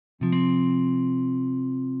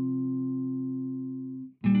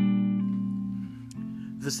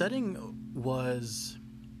The setting was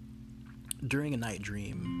during a night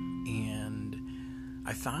dream, and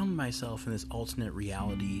I found myself in this alternate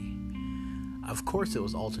reality. Of course it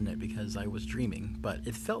was alternate because I was dreaming, but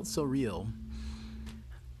it felt so real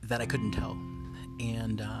that I couldn't tell.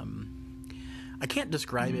 And I can't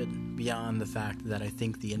describe it beyond the fact that I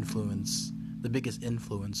think the biggest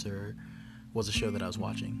influencer was a show that I was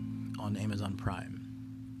watching on Amazon Prime.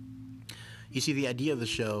 You see, the idea of the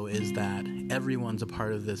show is that everyone's a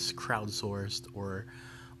part of this crowdsourced or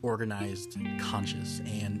organized conscious,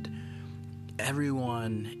 and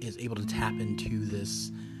everyone is able to tap into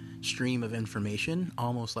this stream of information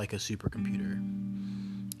almost like a supercomputer,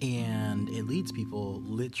 and it leads people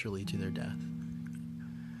literally to their death.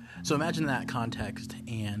 So imagine that context,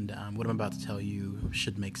 and what I'm about to tell you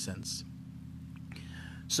should make sense.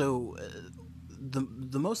 So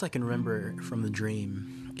the most I can remember from the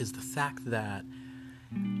dream is the fact that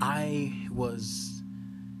I was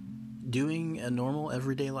doing a normal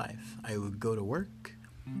everyday life. I would go to work.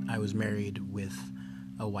 I was married with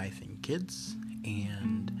a wife and kids,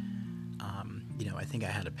 and I think I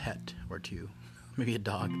had a pet or two, maybe a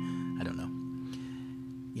dog. I don't know.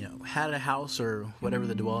 Had a house or whatever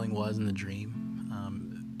the dwelling was in the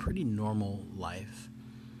dream. Pretty normal life,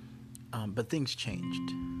 but things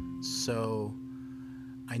changed. So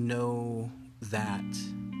I know that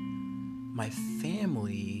my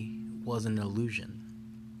family was an illusion.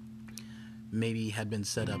 Maybe had been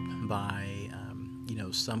set up by,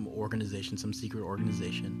 some organization, some secret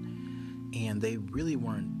organization, and they really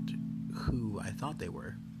weren't who I thought they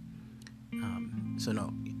were.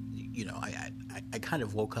 I kind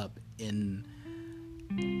of woke up in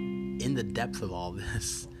the depth of all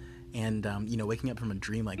this, and waking up from a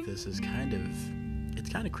dream like this is kind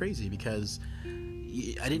of crazy because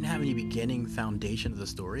I didn't have any beginning foundation of the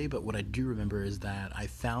story, but what I do remember is that I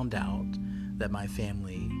found out that my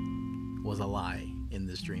family was a lie in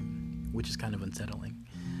this dream, which is kind of unsettling.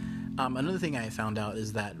 Another thing I found out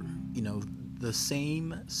is that, the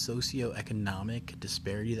same socioeconomic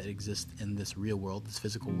disparity that exists in this real world, this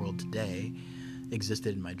physical world today,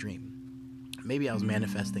 existed in my dream. Maybe I was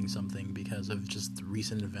manifesting something because of just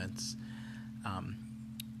recent events,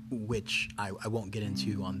 which I won't get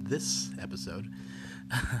into on this episode.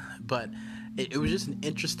 But it was just an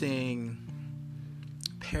interesting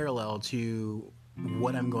parallel to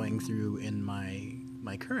what I'm going through in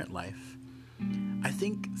my current life. I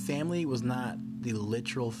think family was not the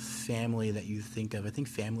literal family that you think of. I think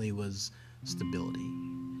family was stability.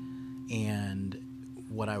 And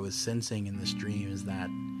what I was sensing in this dream is that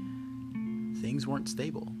things weren't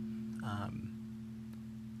stable.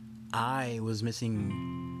 I was missing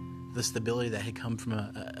the stability that had come from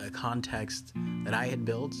a context that I had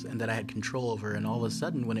built and that I had control over, and all of a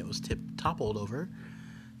sudden when it was toppled over,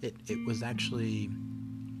 it was actually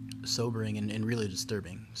sobering and really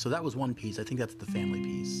disturbing. So that was one piece. I think that's the family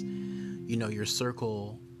piece. Your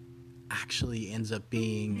circle actually ends up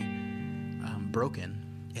being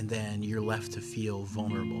broken, and then you're left to feel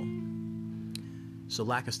vulnerable. So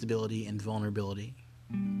lack of stability and vulnerability.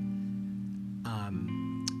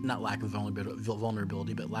 Not lack of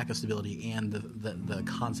vulnerability, but lack of stability and the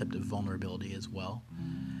concept of vulnerability as well.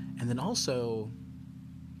 And then also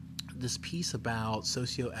this piece about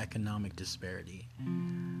socioeconomic disparity.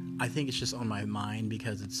 I think it's just on my mind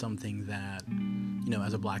because it's something that,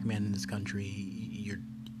 as a black man in this country,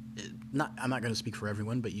 I'm not going to speak for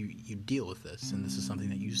everyone, but you deal with this, and this is something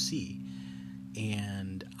that you see.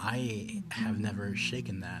 And I have never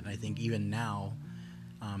shaken that. And I think even now,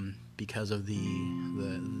 because of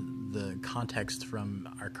the context from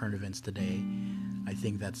our current events today, I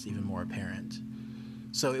think that's even more apparent.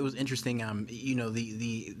 So it was interesting,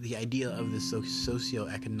 the idea of this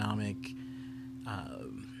socioeconomic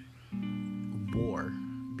war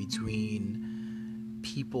between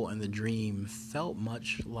people and the dream felt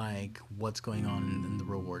much like what's going on in the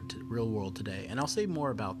real world today. And I'll say more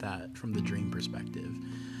about that from the dream perspective.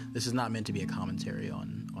 This is not meant to be a commentary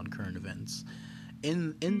on current events.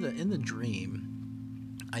 In the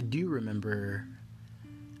dream, I do remember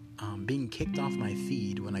being kicked off my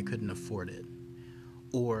feed when I couldn't afford it,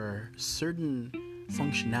 or certain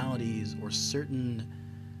functionalities or certain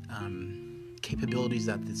capabilities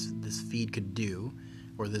that this feed could do,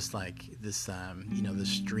 or this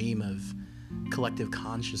stream of collective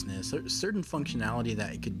consciousness, certain functionality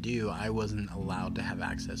that it could do, I wasn't allowed to have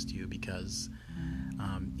access to because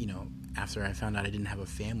after I found out I didn't have a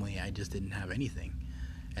family, I just didn't have anything,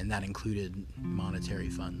 and that included monetary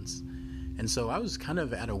funds. And so I was kind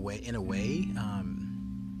of in a way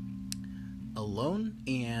alone,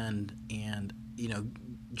 and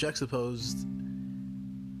juxtaposed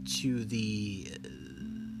to the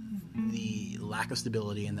the lack of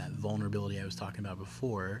stability and that vulnerability I was talking about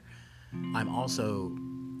before, I'm also,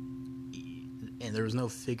 and there was no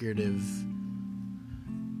figurative,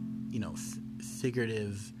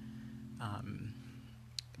 figurative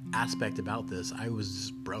aspect about this. I was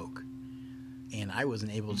just broke, and I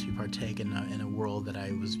wasn't able to partake in a world that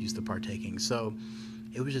I was used to partaking. So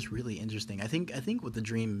it was just really interesting. I think what the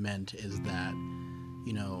dream meant is that,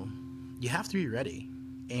 you have to be ready,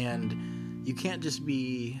 and you can't just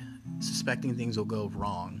be suspecting things will go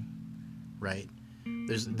wrong, right?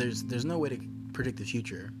 There's no way to predict the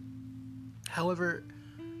future. However,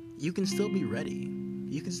 you can still be ready.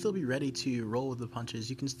 You can still be ready to roll with the punches.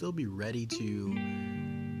 You can still be ready to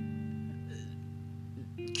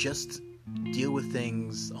just deal with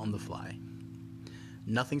things on the fly.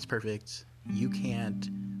 Nothing's perfect. You can't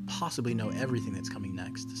possibly know everything that's coming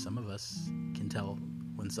next. Some of us can tell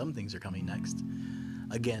when some things are coming next.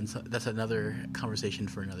 Again, so that's another conversation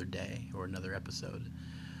for another day or another episode.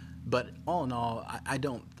 But all in all, I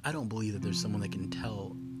don't believe that there's someone that can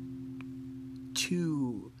tell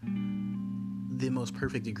to the most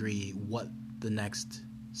perfect degree what the next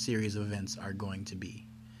series of events are going to be.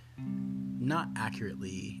 Not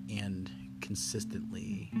accurately and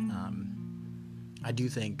consistently. I do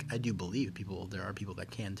believe there are people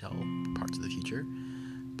that can tell parts of the future,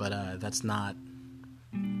 but that's not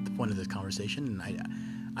the point of this conversation. And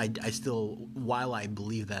I still, while I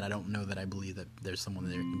believe that, I don't know that I believe that there's someone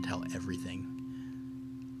that can tell everything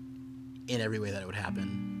in every way that it would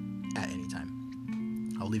happen at any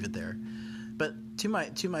time. I'll leave it there. But to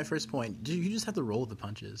my first point, you just have to roll with the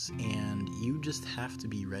punches, and you just have to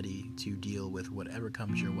be ready to deal with whatever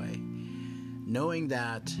comes your way, knowing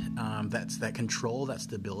that that control, that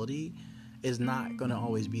stability, is not going to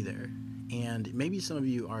always be there. And maybe some of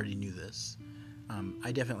you already knew this.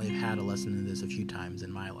 I definitely have had a lesson in this a few times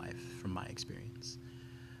in my life from my experience.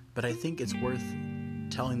 But I think it's worth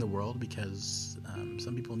telling the world because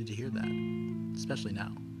some people need to hear that, especially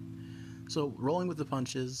now. So rolling with the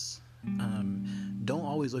punches. Don't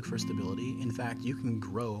always look for stability. In fact, you can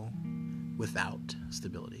grow without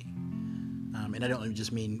stability. And I don't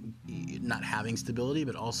just mean not having stability,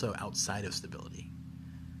 but also outside of stability.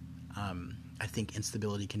 I think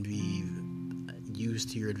instability can be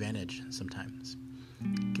used to your advantage sometimes.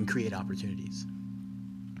 It can create opportunities.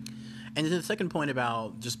 And to the second point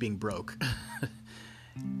about just being broke,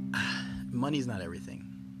 money's not everything.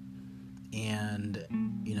 And,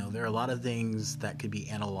 there are a lot of things that could be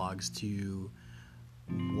analogs to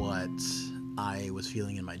what I was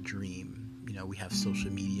feeling in my dream. We have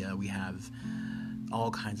social media, we have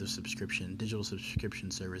all kinds of digital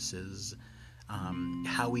subscription services,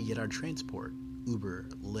 how we get our transport, Uber,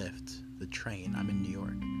 Lyft, the train. I'm in New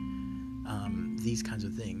York. These kinds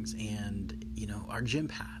of things. And, our gym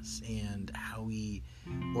pass and how we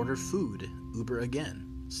order food, Uber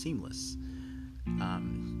again, seamless.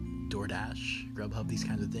 DoorDash, Grubhub, these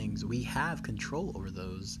kinds of things. We have control over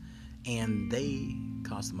those, and they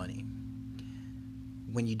cost money.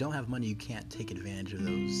 When you don't have money, you can't take advantage of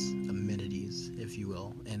those amenities, if you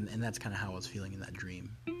will, and that's kind of how I was feeling in that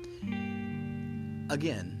dream.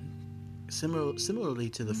 Again, similarly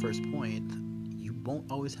to the first point, you won't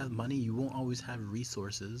always have money, you won't always have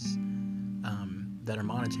resources that are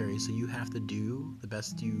monetary, so you have to do the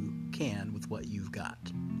best you can with what you've got.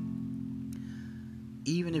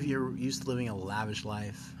 Even if you're used to living a lavish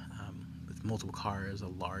life with multiple cars, a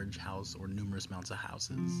large house, or numerous amounts of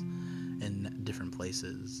houses in different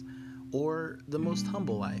places, or the most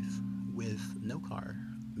humble life with no car,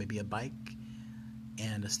 maybe a bike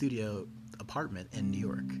and a studio apartment in New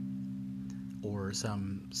York, or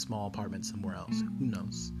some small apartment somewhere else, who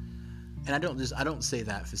knows? And I don't say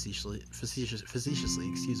that facetiously,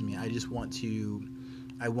 excuse me. I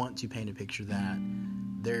want to paint a picture that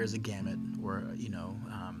there's a gamut or,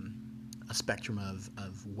 a spectrum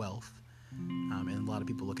of wealth. And a lot of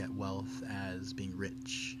people look at wealth as being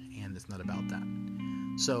rich, and it's not about that.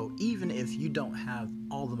 So even if you don't have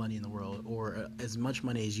all the money in the world or as much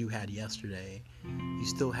money as you had yesterday, you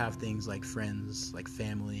still have things like friends, like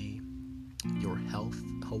family, your health,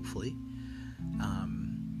 hopefully,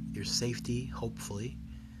 your safety, hopefully.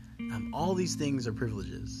 All these things are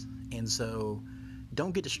privileges. And so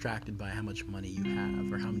don't get distracted by how much money you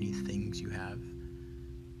have or how many things you have.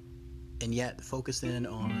 And yet focus in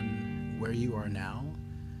on where you are now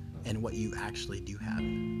and what you actually do have.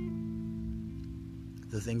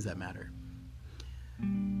 The things that matter.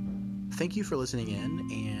 Thank you for listening in,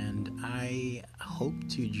 and I hope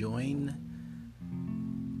to join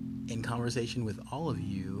in conversation with all of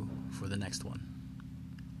you for the next one.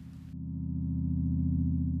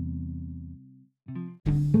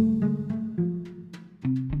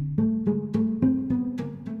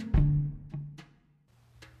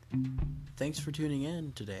 thanks for tuning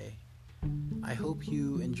in today. I hope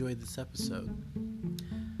you enjoyed this episode.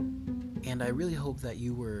 And I really hope that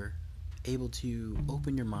you were able to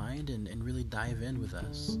open your mind and really dive in with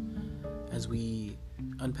us as we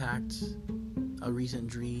unpacked a recent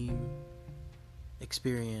dream,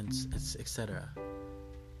 experience, etc.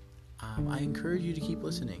 I encourage you to keep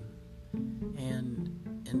listening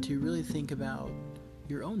and to really think about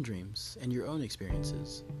your own dreams and your own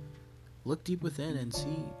experiences. Look deep within and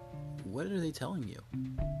see, what are they telling you?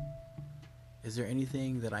 Is there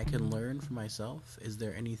anything that I can learn for myself? Is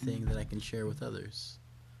there anything that I can share with others?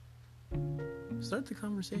 Start the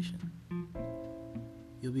conversation.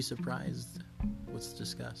 You'll be surprised what's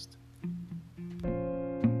discussed.